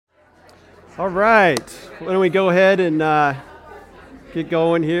All right, why don't we go ahead and get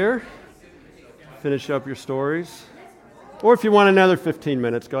going here, finish up your stories. Or if you want another 15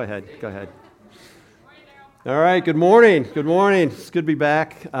 minutes, go ahead. All right, good morning. It's good to be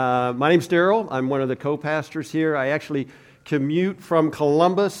back. My name's Daryl. I'm one of the co-pastors here. I actually commute from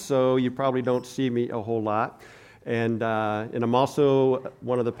Columbus, so you probably don't see me a whole lot. And I'm also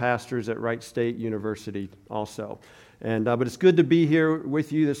one of the pastors at Wright State University also. But it's good to be here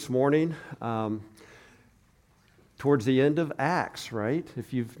with you this morning towards the end of Acts, right?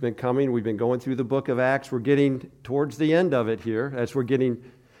 If you've been coming, we've been going through the book of Acts. We're getting towards the end of it here as we're getting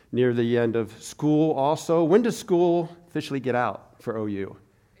near the end of school also. When does school officially get out for OU?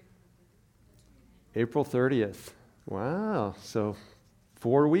 April 30th. Wow, so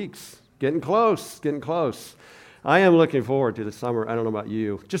 4 weeks. Getting close. I am looking forward to the summer. I don't know about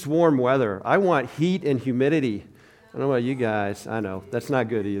you. Just warm weather. I want heat and humidity. I don't know about you guys. I know, that's not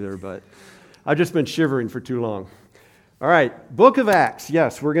good either, but I've just been shivering for too long. All right, book of Acts.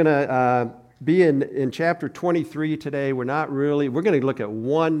 Yes, we're going to be in chapter 23 today. We're going to look at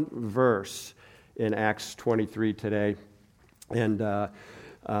one verse in Acts 23 today. And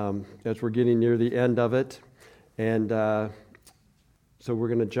as we're getting near the end of it. And so we're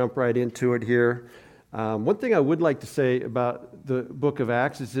going to jump right into it here. One thing I would like to say about the book of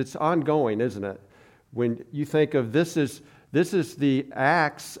Acts is it's ongoing, isn't it? When you think of this is the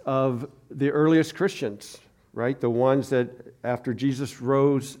Acts of the earliest Christians, right? The ones that after Jesus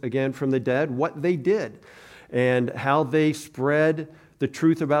rose again from the dead, what they did and how they spread the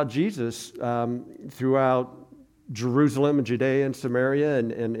truth about Jesus throughout Jerusalem and Judea and Samaria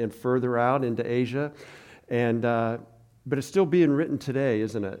and further out into Asia. But it's still being written today,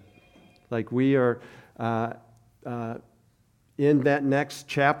 isn't it? Like we are in that next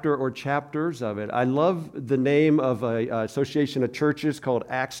chapter or chapters of it. I love the name of an association of churches called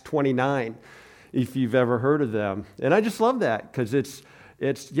Acts 29, if you've ever heard of them. And I just love that because it's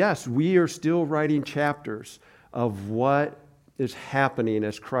yes, we are still writing chapters of what is happening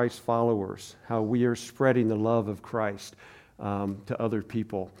as Christ followers, how we are spreading the love of Christ to other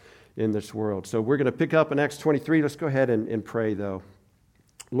people in this world. So we're going to pick up in Acts 23. Let's go ahead and pray, though.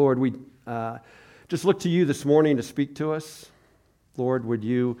 Lord, we just look to you this morning to speak to us. Lord, would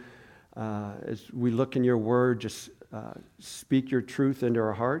you, as we look in your word, just speak your truth into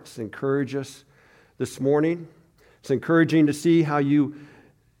our hearts, encourage us this morning. It's encouraging to see how you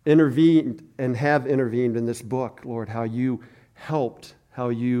intervened and have intervened in this book, Lord, how you helped, how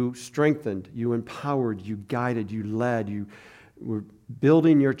you strengthened, you empowered, you guided, you led, you were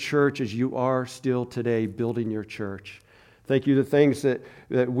building your church as you are still today building your church. Thank you, the things that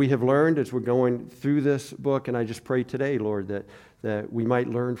we have learned as we're going through this book, and I just pray today, Lord, that we might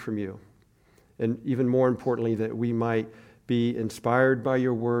learn from you. And even more importantly, that we might be inspired by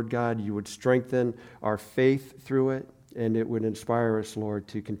your word, God. You would strengthen our faith through it, and it would inspire us, Lord,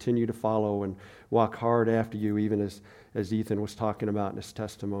 to continue to follow and walk hard after you, even as Ethan was talking about in his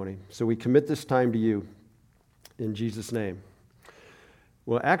testimony. So we commit this time to you in Jesus' name.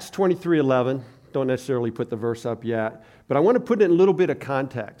 Well, Acts 23:11, don't necessarily put the verse up yet, but I want to put it in a little bit of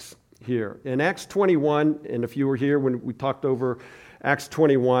context here. In Acts 21, and if you were here when we talked over Acts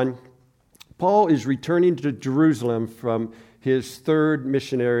 21, Paul is returning to Jerusalem from his third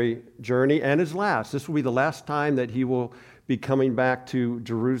missionary journey and his last. This will be the last time that he will be coming back to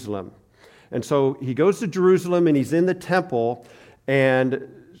Jerusalem. And so he goes to Jerusalem and he's in the temple, and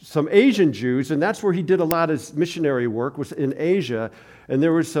some Asian Jews, and that's where he did a lot of his missionary work, was in Asia. And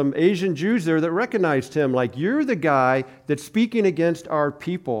there were some Asian Jews there that recognized him, like, you're the guy that's speaking against our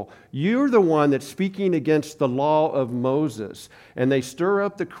people. You're the one that's speaking against the law of Moses. And they stir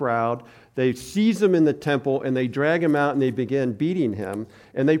up the crowd, they seize him in the temple, and they drag him out and they begin beating him.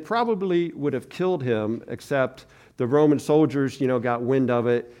 And they probably would have killed him, except the Roman soldiers, got wind of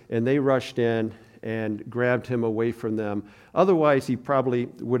it, and they rushed in and grabbed him away from them. Otherwise, he probably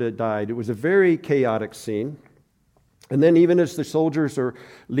would have died. It was a very chaotic scene. And then even as the soldiers are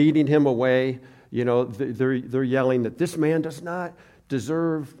leading him away, they're yelling that this man does not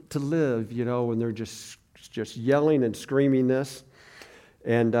deserve to live, and they're just yelling and screaming this.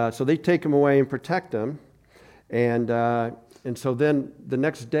 And so they take him away and protect him. And so then the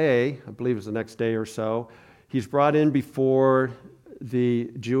next day, I believe it was the next day or so, he's brought in before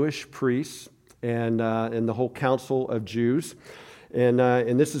the Jewish priests and the whole council of Jews. And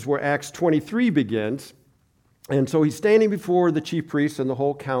this is where Acts 23 begins. And so he's standing before the chief priests and the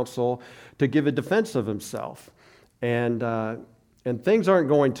whole council to give a defense of himself. And things aren't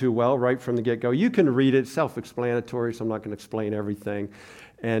going too well right from the get-go. You can read it, self-explanatory, so I'm not going to explain everything.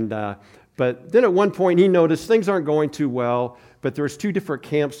 But then at one point he noticed things aren't going too well, but there's two different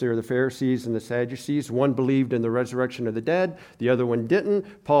camps there, the Pharisees and the Sadducees. One believed in the resurrection of the dead, the other one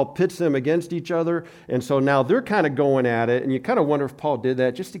didn't. Paul pits them against each other, and so now they're kind of going at it, and you kind of wonder if Paul did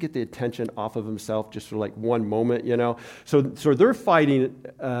that just to get the attention off of himself, just for like one moment, you know. So they're fighting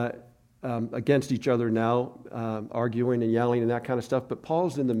against each other now, arguing and yelling and that kind of stuff, but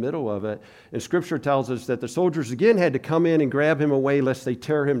Paul's in the middle of it. And Scripture tells us that the soldiers again had to come in and grab him away lest they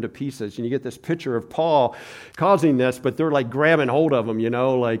tear him to pieces. And you get this picture of Paul causing this, but they're like grabbing hold of him, you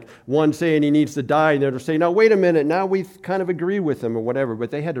know, like one saying he needs to die, and they're saying, no, wait a minute, now we kind of agree with him or whatever,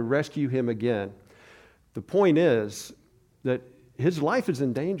 but they had to rescue him again. The point is that his life is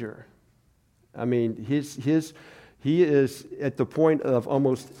in danger. I mean, he is at the point of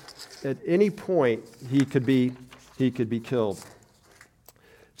almost at any point he could be killed.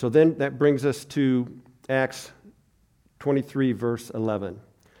 So then that brings us to Acts 23, verse 11.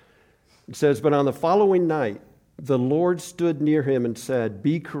 It says, "But on the following night, the Lord stood near him and said,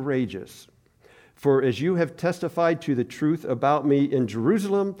 'Be courageous, for as you have testified to the truth about me in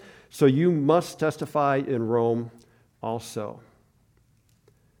Jerusalem, so you must testify in Rome also.'"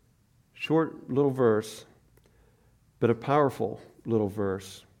 Short little verse, but a powerful little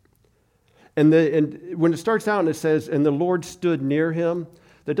verse. And when it starts out and it says, "And the Lord stood near him,"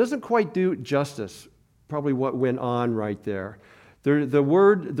 that doesn't quite do justice, probably what went on right there.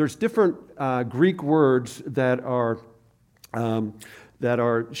 There's different Greek words that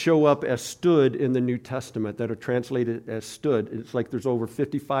show up as "stood" in the New Testament, that are translated as "stood." It's like there's over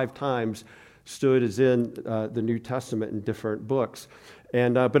 55 times "stood" is in the New Testament in different books.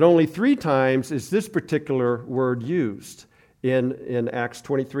 But only 3 times is this particular word used in Acts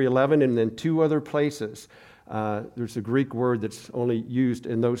 23:11, and then 2 other places. There's a Greek word that's only used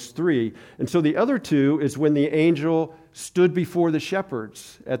in those 3. And so the other 2 is when the angel stood before the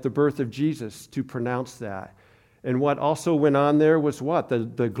shepherds at the birth of Jesus to pronounce that. And what also went on there was what?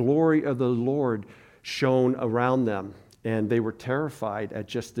 The glory of the Lord shone around them, and they were terrified at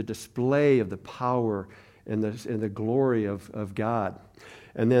just the display of the power and the glory of God.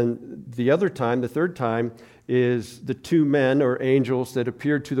 And then the other time, the 3rd time, is the 2 men or angels that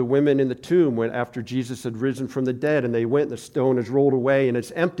appeared to the women in the tomb when after Jesus had risen from the dead, and they went, and the stone is rolled away and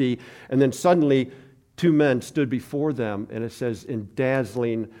it's empty, and then suddenly 2 men stood before them, and it says in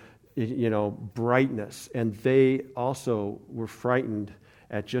dazzling, brightness, and they also were frightened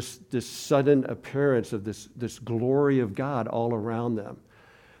at just this sudden appearance of this glory of God all around them.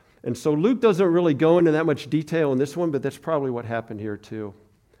 And so Luke doesn't really go into that much detail in this one, but that's probably what happened here too.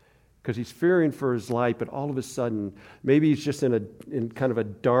 Because he's fearing for his life, but all of a sudden, maybe he's just in kind of a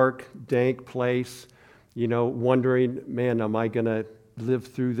dark, dank place, wondering, man, am I going to live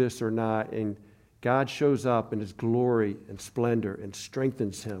through this or not? And God shows up in his glory and splendor and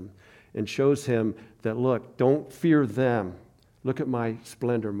strengthens him and shows him that, look, don't fear them. Look at my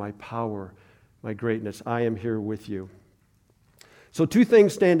splendor, my power, my greatness. I am here with you. So 2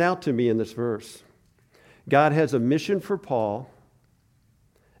 things stand out to me in this verse. God has a mission for Paul,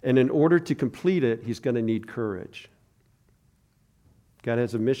 and in order to complete it, he's going to need courage. God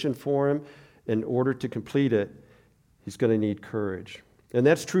has a mission for him. In order to complete it, he's going to need courage. And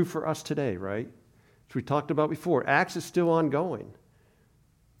that's true for us today, right? As we talked about before, Acts is still ongoing.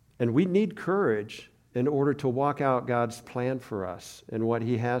 And we need courage in order to walk out God's plan for us and what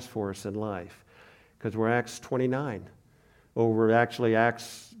he has for us in life. Because we're Acts 29. Or we're actually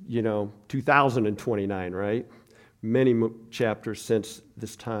Acts, 2029, right? Many chapters since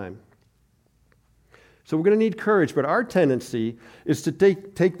this time. So we're going to need courage, but our tendency is to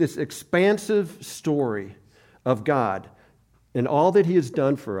take this expansive story of God and all that he has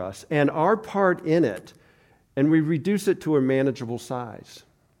done for us and our part in it, and we reduce it to a manageable size,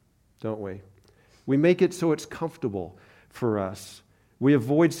 don't we? We make it so it's comfortable for us. We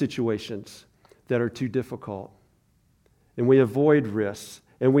avoid situations that are too difficult. And we avoid risks,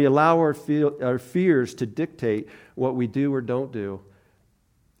 and we allow our fears to dictate what we do or don't do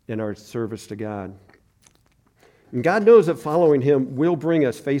in our service to God. And God knows that following him will bring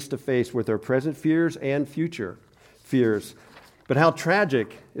us face to face with our present fears and future fears. But how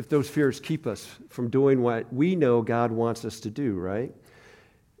tragic if those fears keep us from doing what we know God wants us to do, right?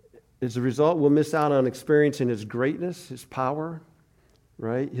 As a result, we'll miss out on experiencing his greatness, his power,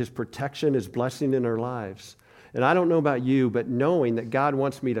 right? His protection, his blessing in our lives. And I don't know about you, but knowing that God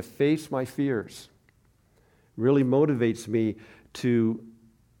wants me to face my fears really motivates me to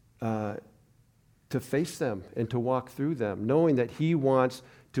face them and to walk through them, knowing that he wants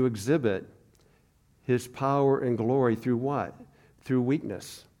to exhibit his power and glory through what? Through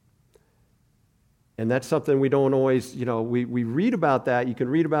weakness. And that's something we don't always, we read about that. You can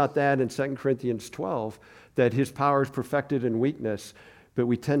read about that in 2 Corinthians 12, that his power is perfected in weakness, but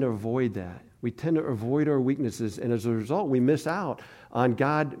we tend to avoid that. We tend to avoid our weaknesses, and as a result, we miss out on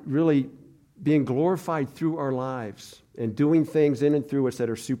God really being glorified through our lives and doing things in and through us that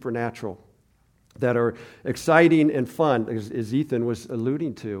are supernatural, that are exciting and fun, as Ethan was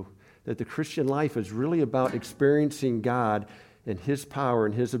alluding to, that the Christian life is really about experiencing God and his power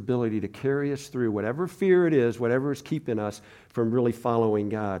and his ability to carry us through whatever fear it is, whatever is keeping us from really following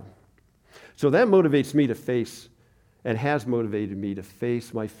God. So that motivates me to face, and has motivated me to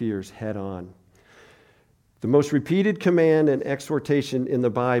face my fears head on. The most repeated command and exhortation in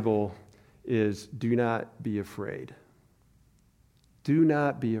the Bible is do not be afraid. Do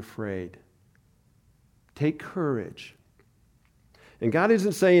not be afraid. Take courage. And God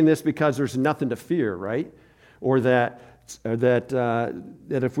isn't saying this because there's nothing to fear, right? Or that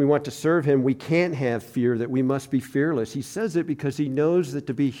if we want to serve him, we can't have fear, that we must be fearless. He says it because he knows that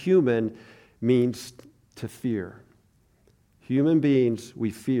to be human means to fear. Human beings, we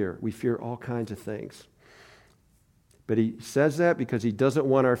fear. We fear all kinds of things. But he says that because he doesn't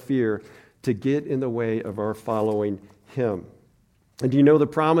want our fear to get in the way of our following him. And do you know the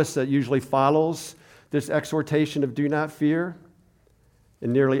promise that usually follows this exhortation of do not fear?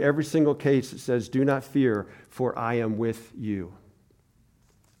 In nearly every single case, it says, do not fear, for I am with you.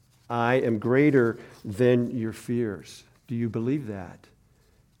 I am greater than your fears. Do you believe that?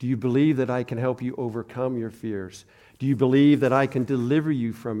 Do you believe that I can help you overcome your fears? Do you believe that I can deliver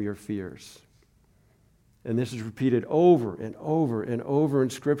you from your fears? And this is repeated over and over and over in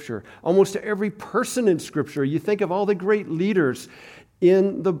Scripture. Almost every person in Scripture, you think of all the great leaders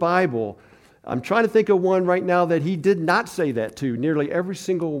in the Bible. I'm trying to think of one right now that he did not say that to. Nearly every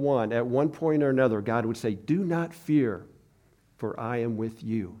single one, at one point or another, God would say, do not fear, for I am with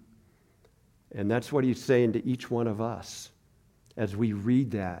you. And that's what he's saying to each one of us as we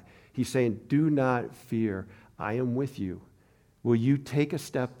read that. He's saying, do not fear, I am with you. Will you take a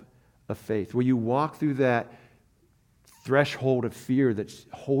step of faith? Will you walk through that threshold of fear that's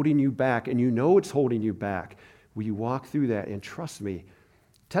holding you back, and you know it's holding you back? Will you walk through that and trust me?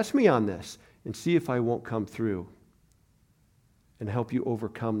 Test me on this and see if I won't come through and help you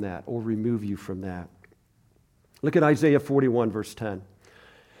overcome that or remove you from that. Look at Isaiah 41, verse 10.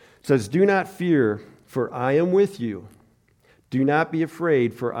 It says, do not fear, for I am with you. Do not be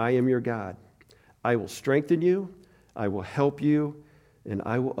afraid, for I am your God. I will strengthen you, I will help you, and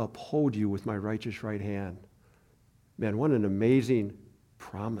I will uphold you with my righteous right hand. Man, what an amazing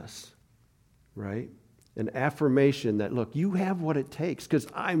promise, right? An affirmation that, look, you have what it takes because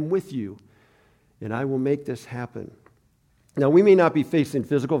I'm with you, and I will make this happen. Now, we may not be facing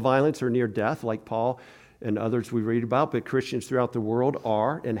physical violence or near death like Paul and others we read about, but Christians throughout the world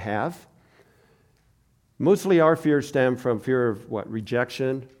are and have. Mostly our fears stem from fear of what?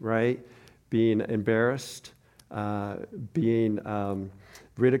 Rejection, right? Being embarrassed, being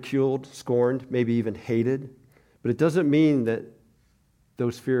ridiculed, scorned, maybe even hated. But it doesn't mean that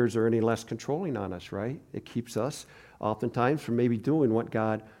those fears are any less controlling on us, right? It keeps us oftentimes from maybe doing what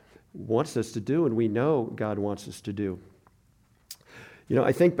God wants us to do, and we know God wants us to do.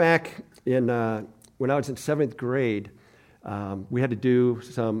 I think back in when I was in 7th grade, we had to do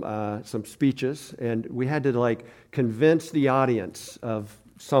some speeches, and we had to convince the audience of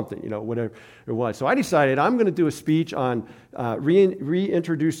something, whatever it was. So I decided I'm going to do a speech on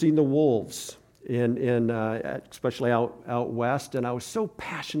reintroducing the wolves in especially out west, and I was so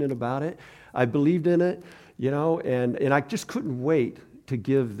passionate about it. I believed in it, and I just couldn't wait to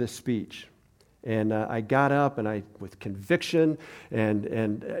give this speech. And I got up and with conviction,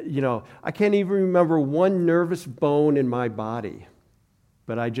 and I can't even remember one nervous bone in my body.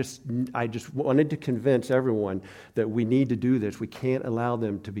 But I just wanted to convince everyone that we need to do this. We can't allow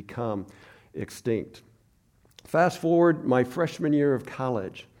them to become extinct. Fast forward my freshman year of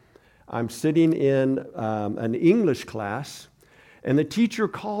college. I'm sitting in an English class, and the teacher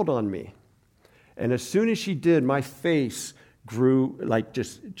called on me. And as soon as she did, my face grew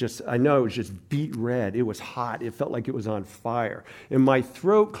I know it was just beet red. It was hot. It felt like it was on fire. And my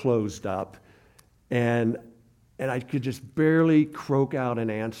throat closed up, and I could just barely croak out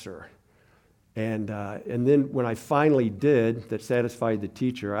an answer. And then when I finally did, that satisfied the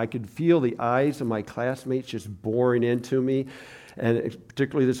teacher, I could feel the eyes of my classmates just boring into me. And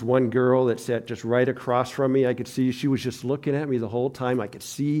particularly this one girl that sat just right across from me, I could see she was just looking at me the whole time. I could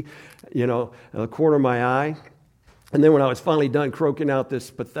see, the corner of my eye. And then when I was finally done croaking out this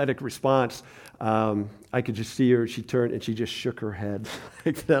pathetic response, I could just see her. She turned and she just shook her head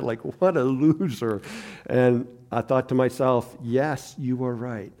like that, like, what a loser. And I thought to myself, yes, you are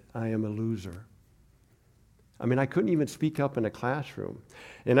right. I am a loser. I mean, I couldn't even speak up in a classroom.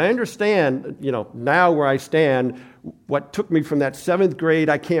 And I understand, now where I stand, what took me from that 7th grade,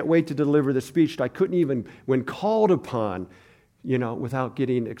 I can't wait to deliver the speech, I couldn't even, when called upon, without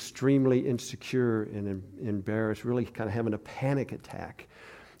getting extremely insecure and embarrassed, really kind of having a panic attack.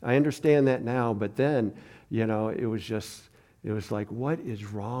 I understand that now, but then, it was like, what is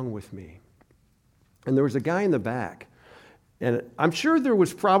wrong with me? And there was a guy in the back. And I'm sure there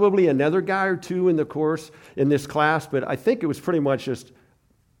was probably another guy or two in the course, in this class, but I think it was pretty much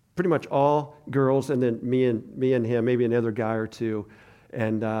all girls, and then me and him, maybe another guy or two.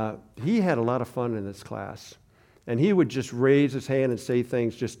 And he had a lot of fun in this class. And he would just raise his hand and say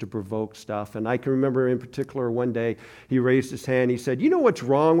things just to provoke stuff. And I can remember in particular one day, he raised his hand, he said, "You know what's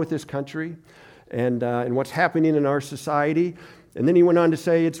wrong with this country and what's happening in our society?" And then he went on to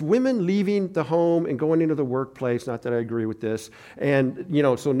say, it's women leaving the home and going into the workplace. Not that I agree with this. And,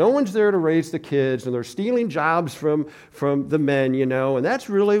 so no one's there to raise the kids, and they're stealing jobs from the men, and that's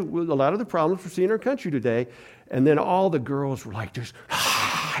really a lot of the problems we're seeing in our country today. And then all the girls were like, just,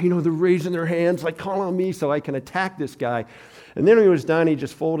 they're raising their hands, like, call on me so I can attack this guy. And then when he was done, he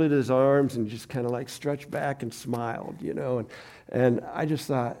just folded his arms and just kind of like stretched back and smiled, and I just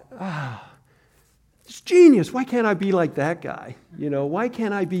thought, it's genius. Why can't I be like that guy? Why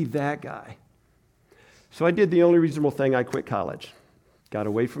can't I be that guy? So I did the only reasonable thing. I quit college. Got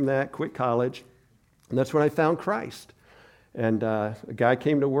away from that, quit college. And that's when I found Christ. And a guy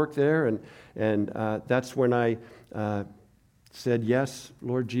came to work there, and that's when I said, yes,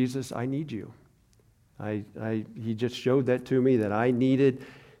 Lord Jesus, I need you. He just showed that to me, that I needed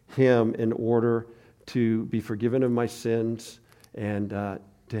him in order to be forgiven of my sins and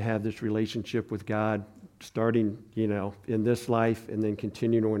to have this relationship with God, starting, in this life and then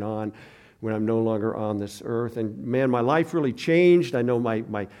continuing on when I'm no longer on this earth. And man, my life really changed. I know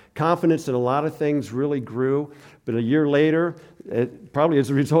my confidence in a lot of things really grew. But a year later, probably as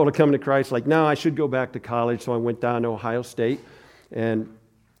a result of coming to Christ, no, I should go back to college. So I went down to Ohio State and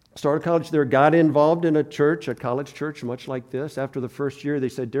started college there. Got involved in a college church, much like this. After the first year, they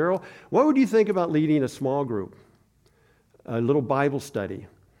said, Daryl, what would you think about leading a small group, a little Bible study?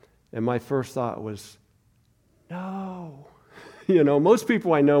 And my first thought was, no. Most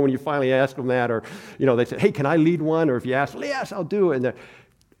people I know, when you finally ask them that, or, they say, hey, can I lead one? Or if you ask, well, yes, I'll do it. And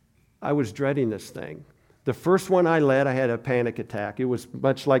I was dreading this thing. The first one I led, I had a panic attack. It was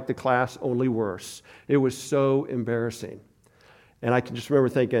much like the class, only worse. It was so embarrassing. And I can just remember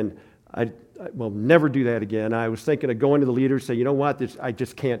thinking, I will never do that again. I was thinking of going to the leader and say, you know what, I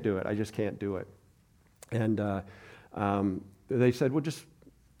just can't do it. I just can't do it. And they said, well, just,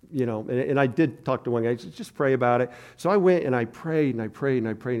 and I did talk to one guy, just pray about it. So I went and I prayed and I prayed and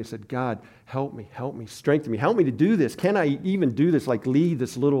I prayed and I said, God, help me, strengthen me, help me to do this. Can I even do this, lead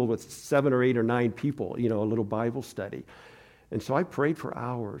this little with 7 or 8 or 9 people, a little Bible study? And so I prayed for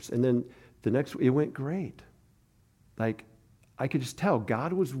hours. And then it went great. I could just tell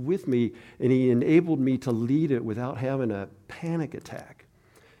God was with me, and he enabled me to lead it without having a panic attack.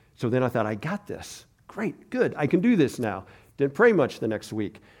 So then I thought, I got this. Great, good, I can do this now. Didn't pray much the next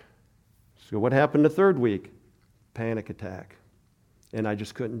week. So what happened the third week? Panic attack. And I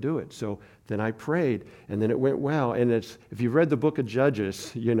just couldn't do it. So then I prayed, and then it went well. And if you've read the book of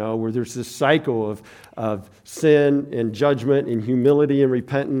Judges, where there's this cycle of sin and judgment and humility and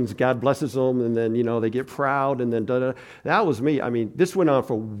repentance, God blesses them, and then, they get proud, and then da-da. That was me. I mean, this went on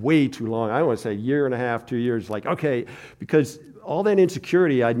for way too long. I want to say 1.5 years, 2 years, okay, because all that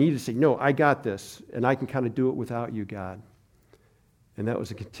insecurity, I needed to say, no, I got this, and I can kind of do it without you, God. And that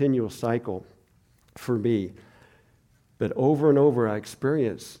was a continual cycle for me. But over and over, I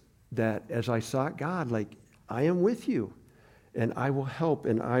experienced that as I sought God, I am with you, and I will help,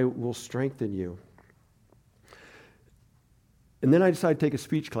 and I will strengthen you. And then I decided to take a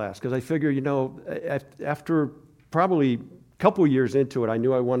speech class, because I figure, after probably a couple years into it, I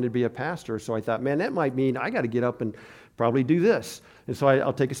knew I wanted to be a pastor. So I thought, man, that might mean I got to get up and probably do this. And so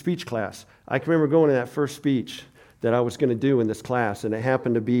I'll take a speech class. I can remember going to that first speech that I was going to do in this class, and it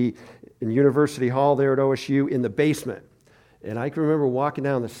happened to be in University Hall there at OSU in the basement. And I can remember walking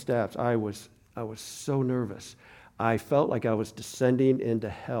down the steps. I was so nervous. I felt like I was descending into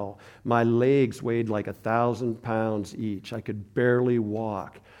hell. My legs weighed 1,000 pounds each. I could barely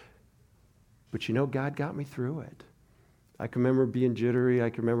walk. But God got me through it. I can remember being jittery. I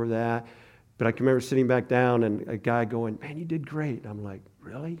can remember that. But I can remember sitting back down and a guy going, man, you did great. And I'm like,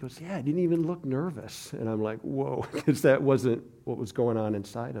 really? He goes, yeah, I didn't even look nervous. And I'm like, whoa, because that wasn't what was going on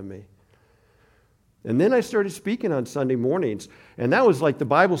inside of me. And then I started speaking on Sunday mornings, and that was like the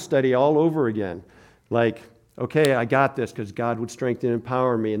Bible study all over again. okay, I got this because God would strengthen and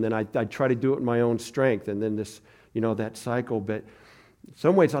empower me. And then I'd try to do it in my own strength. And then this, that cycle. But in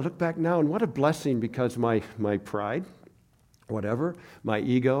some ways, I look back now, and what a blessing, because my pride, whatever, my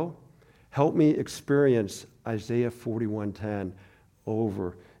ego, helped me experience Isaiah 41:10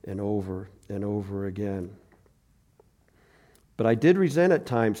 over and over and over again. But I did resent at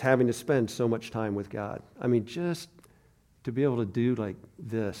times having to spend so much time with God. I mean, just to be able to do like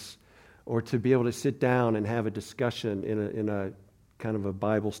this, or to be able to sit down and have a discussion in a kind of a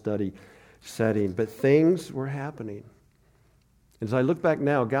Bible study setting. But things were happening. As I look back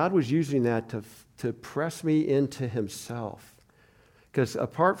now, God was using that to press me into himself. Because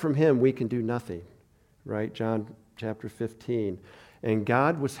apart from him, we can do nothing, right? John chapter 15. And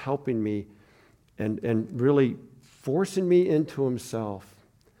God was helping me and really forcing me into himself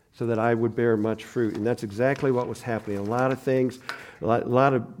so that I would bear much fruit. And that's exactly what was happening. A lot of things, a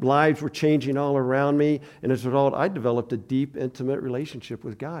lot of lives were changing all around me. And as a result, I developed a deep, intimate relationship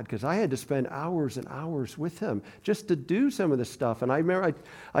with God, because I had to spend hours and hours with him just to do some of this stuff. And I remember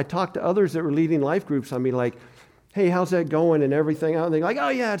I talked to others that were leading life groups. I mean, like, hey, how's that going and everything? And they're like, oh,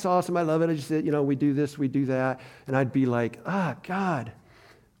 yeah, it's awesome. I love it. I just, we do this, we do that. And I'd be like, God,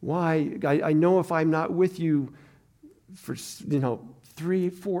 why? I know if I'm not with you for,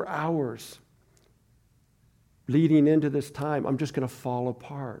 3-4 hours leading into this time, I'm just going to fall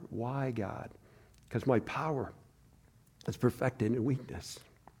apart. Why, God? Because my power is perfected in weakness.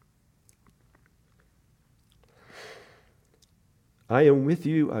 I am with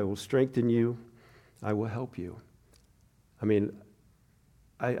you. I will strengthen you. I will help you. I mean,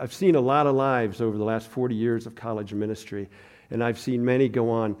 I've seen a lot of lives over the last 40 years of college ministry, and I've seen many go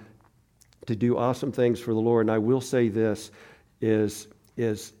on to do awesome things for the Lord. And I will say this, is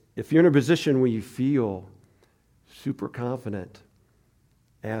if you're in a position where you feel super confident,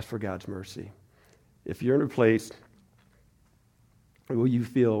 ask for God's mercy. If you're in a place where you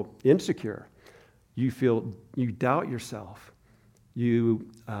feel insecure, you doubt yourself, you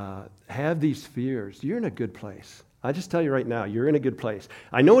have these fears, you're in a good place. I just tell you right now, you're in a good place.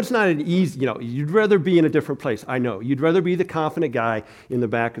 I know it's not an easy, you'd rather be in a different place. I know. You'd rather be the confident guy in the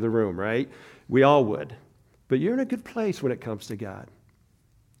back of the room, right? We all would. But you're in a good place when it comes to God.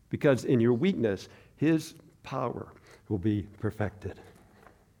 Because in your weakness, his power will be perfected.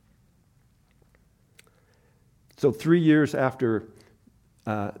 So 3 years after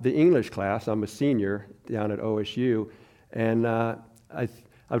the English class, I'm a senior down at OSU, and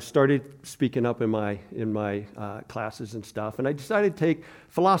I've started speaking up in my classes and stuff, and I decided to take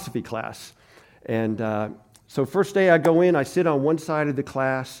philosophy class. And so first day I go in, I sit on one side of the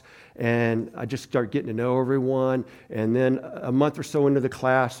class, and I just start getting to know everyone. And then a month or so into the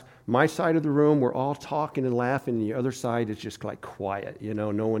class, my side of the room, we're all talking and laughing, and the other side is just like quiet.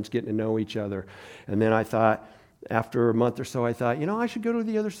 No one's getting to know each other. And then I thought, after a month or so, I thought, I should go to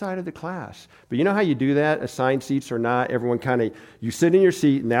the other side of the class. But you know how you do that, assigned seats or not? Everyone you sit in your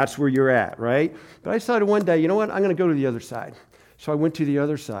seat, and that's where you're at, right? But I decided one day, you know what? I'm going to go to the other side. So I went to the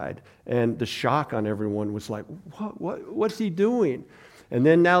other side, and the shock on everyone was like, what's he doing? And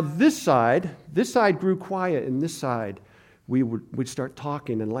then now this side grew quiet, and this side, we'd start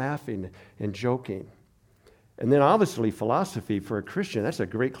talking and laughing and joking. And then obviously philosophy for a Christian, that's a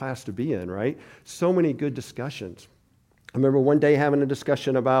great class to be in, right? So many good discussions. I remember one day having a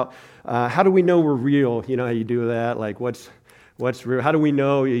discussion about how do we know we're real? You know how you do that? Like what's real? How do we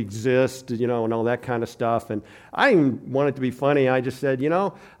know you exist? And all that kind of stuff. And I didn't want it to be funny. I just said,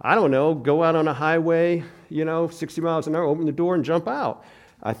 I don't know, go out on a highway, 60 miles an hour, open the door and jump out.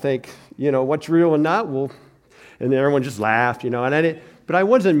 I think, what's real and not, and then everyone just laughed, and I didn't, but I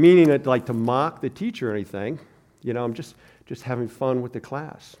wasn't meaning it like to mock the teacher or anything. I'm just having fun with the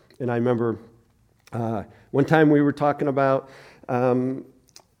class. And I remember one time we were talking about Adam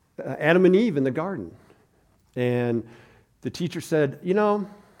and Eve in the garden. And the teacher said,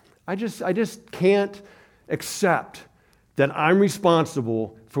 I just can't accept that I'm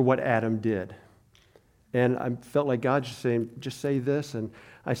responsible for what Adam did. And I felt like God just saying, just say this. And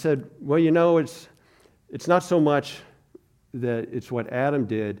I said, well, it's not so much that it's what Adam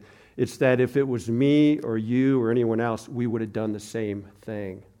did. It's that if it was me or you or anyone else, we would have done the same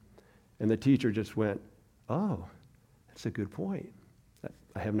thing. And the teacher just went, oh, that's a good point.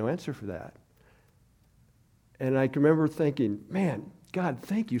 I have no answer for that. And I can remember thinking, man, God,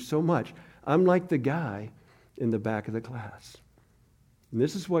 thank you so much. I'm like the guy in the back of the class. And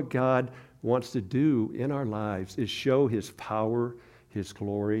this is what God wants to do in our lives, is show his power, his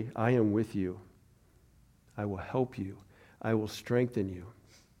glory. I am with you. I will help you. I will strengthen you.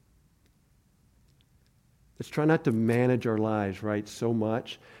 Let's try not to manage our lives, right, so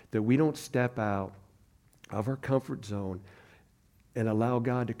much that we don't step out of our comfort zone and allow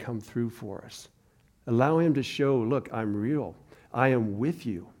God to come through for us. Allow him to show, look, I'm real. I am with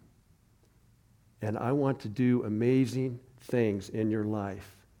you. And I want to do amazing things in your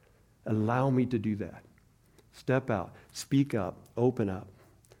life. Allow me to do that. Step out, speak up, open up,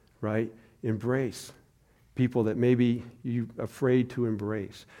 right? Embrace people that maybe you're afraid to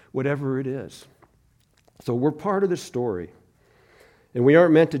embrace, whatever it is. So we're part of the story. And we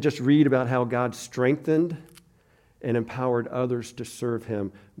aren't meant to just read about how God strengthened and empowered others to serve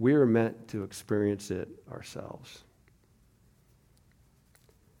him. We are meant to experience it ourselves.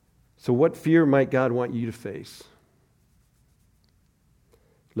 So what fear might God want you to face?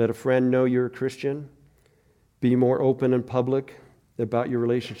 Let a friend know you're a Christian. Be more open in public about your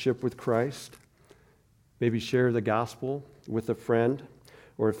relationship with Christ. Maybe share the gospel with a friend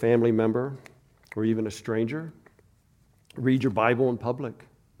or a family member or even a stranger. Read your Bible in public,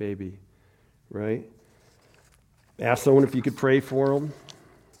 maybe, right? Ask someone if you could pray for them.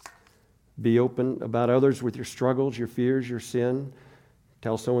 Be open about others with your struggles, your fears, your sin.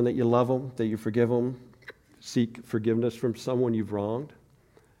 Tell someone that you love them, that you forgive them. Seek forgiveness from someone you've wronged.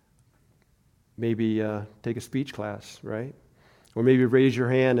 Maybe take a speech class, right? Or maybe raise your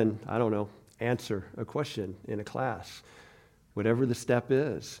hand and, I don't know, answer a question in a class. Whatever the step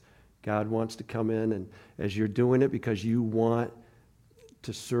is, God wants to come in, and as you're doing it because you want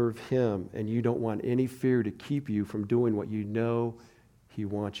to serve him and you don't want any fear to keep you from doing what you know he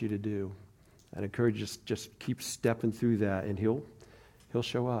wants you to do. I'd encourage you just keep stepping through that, and he'll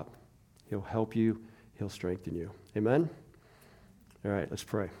show up. He'll help you. He'll strengthen you. Amen? All right, let's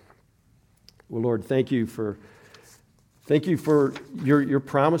pray. Well, Lord, thank you for your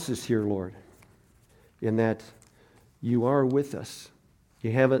promises here, Lord, in that you are with us.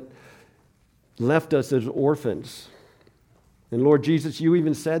 You haven't left us as orphans. And Lord Jesus, you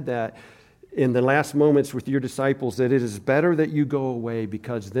even said that in the last moments with your disciples, that it is better that you go away,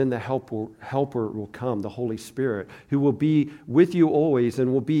 because then the helper will come, the Holy Spirit, who will be with you always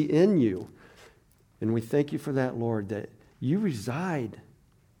and will be in you. And we thank you for that, Lord, that you reside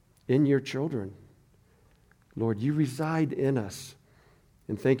in your children. Lord, you reside in us.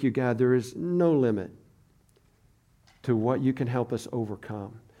 And thank you, God, there is no limit to what you can help us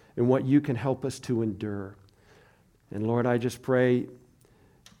overcome and what you can help us to endure. And Lord, I just pray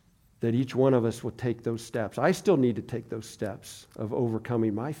that each one of us will take those steps. I still need to take those steps of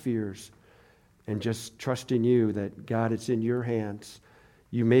overcoming my fears and just trusting you that, God, it's in your hands.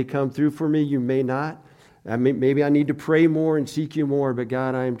 You may come through for me, you may not. Maybe I need to pray more and seek you more, but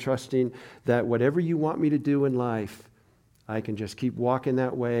God, I am trusting that whatever you want me to do in life, I can just keep walking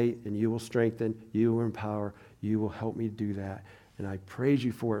that way, and you will strengthen, you will empower, you will help me do that. And I praise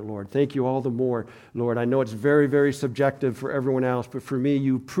you for it, Lord. Thank you all the more, Lord. I know it's very, very subjective for everyone else, but for me,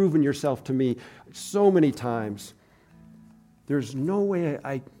 you've proven yourself to me so many times. There's no way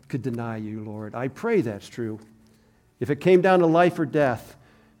I could deny you, Lord. I pray that's true. If it came down to life or death,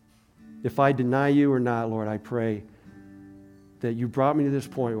 if I deny you or not, Lord, I pray that you brought me to this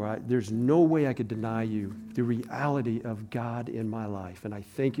point where there's no way I could deny you the reality of God in my life. And I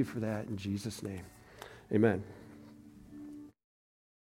thank you for that in Jesus' name. Amen.